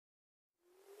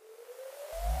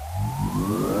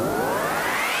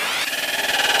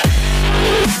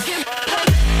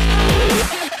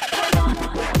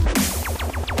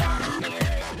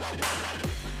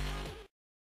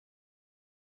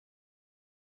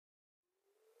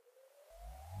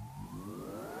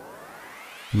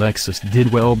Lexus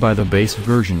did well by the base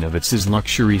version of its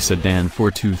luxury sedan for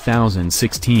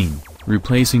 2016,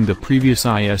 replacing the previous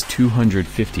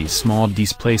IS200t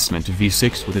small-displacement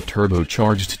V6 with a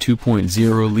turbocharged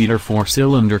 2.0-liter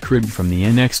four-cylinder crib from the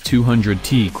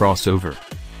NX200t crossover.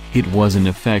 It was an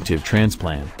effective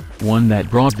transplant, one that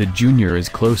brought the Juniors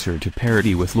closer to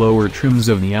parity with lower trims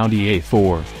of the Audi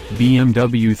A4,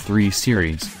 BMW 3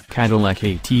 Series, Cadillac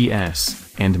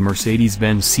ATS, and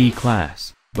Mercedes-Benz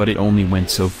C-class, but it only went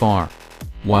so far.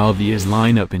 While the IS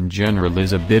lineup in general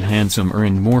is a bit handsomer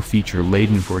and more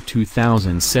feature-laden for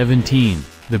 2017,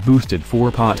 the boosted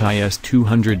 4-pot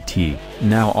IS200t,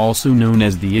 now also known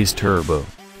as the IS Turbo,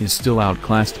 is still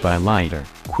outclassed by lighter,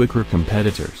 quicker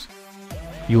competitors.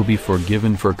 You'll be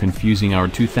forgiven for confusing our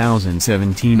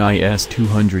 2017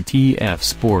 IS200t F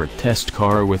Sport test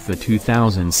car with the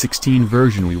 2016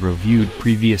 version we reviewed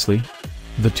previously.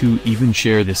 The two even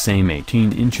share the same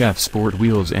 18-inch F Sport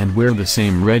wheels and wear the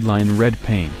same redline red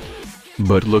paint.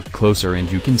 But look closer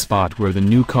and you can spot where the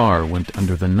new car went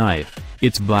under the knife,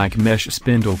 its black mesh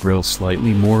spindle grille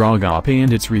slightly more agape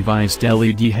and its revised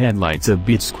LED headlights a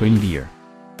bit squintier.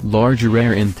 Larger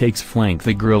air intakes flank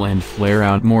the grille and flare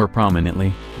out more prominently,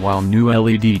 while new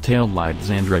LED taillights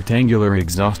and rectangular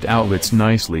exhaust outlets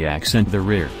nicely accent the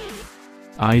rear.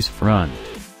 Eyes front.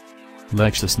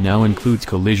 Lexus now includes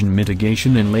collision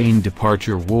mitigation and lane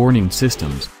departure warning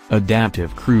systems,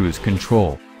 adaptive cruise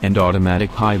control, and automatic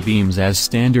high beams as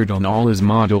standard on all its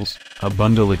models, a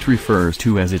bundle it refers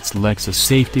to as its Lexus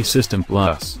Safety System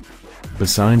Plus.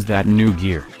 Besides that new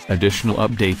gear, additional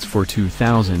updates for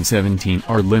 2017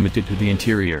 are limited to the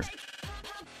interior.